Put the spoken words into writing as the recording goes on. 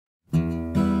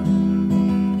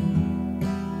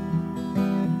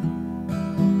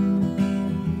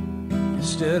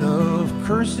Instead of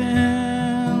cursing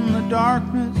the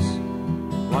darkness,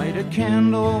 light a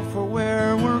candle for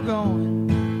where we're going.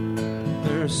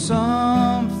 There's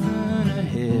something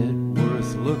ahead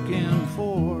worth looking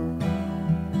for.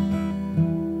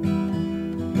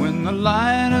 When the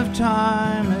light of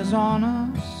time is on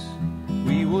us,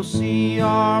 we will see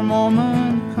our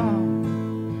moment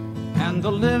come, and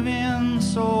the living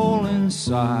soul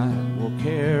inside will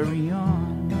carry on.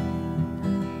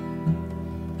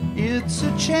 It's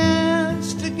a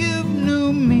chance to give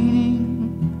new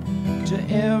meaning to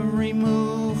every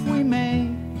move we make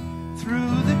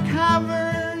through the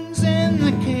caverns and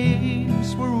the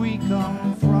caves where we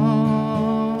come from.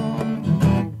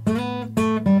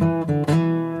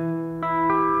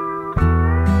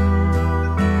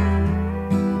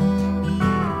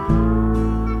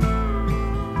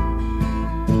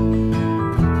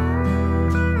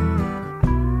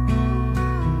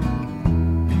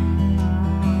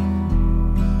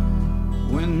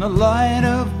 When the light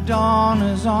of dawn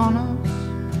is on us,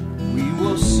 we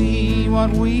will see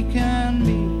what we can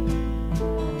be,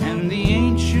 and the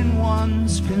ancient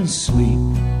ones can sleep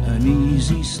an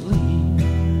easy sleep.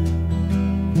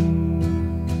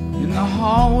 In the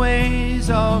hallways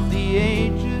of the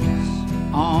ages,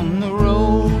 on the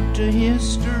road to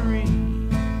history,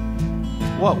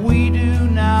 what we do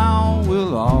now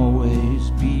will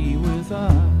always be with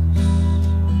us.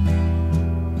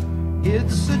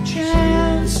 It's a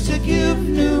chance to give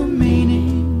new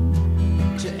meaning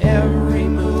to every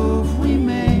move we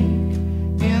make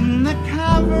in the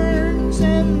caverns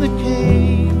and the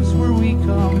caves where we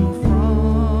come from.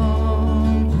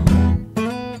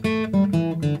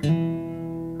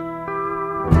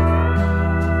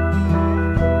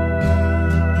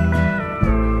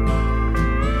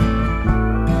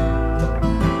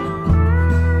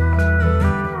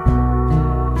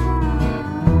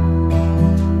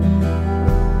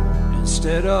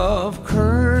 Instead of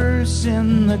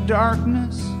cursing the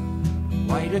darkness,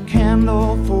 light a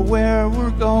candle for where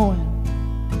we're going.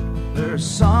 There's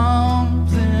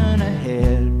something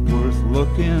ahead worth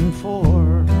looking for.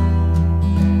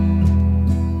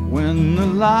 When the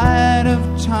light of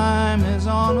time is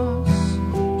on us,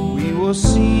 we will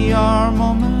see our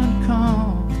moment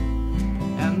come,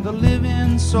 and the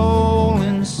living soul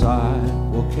inside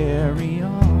will carry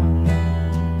on.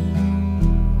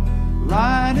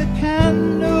 Light a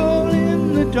candle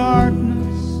in the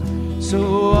darkness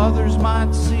so others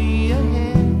might see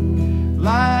ahead.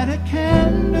 Light a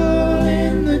candle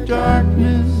in the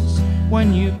darkness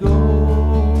when you go.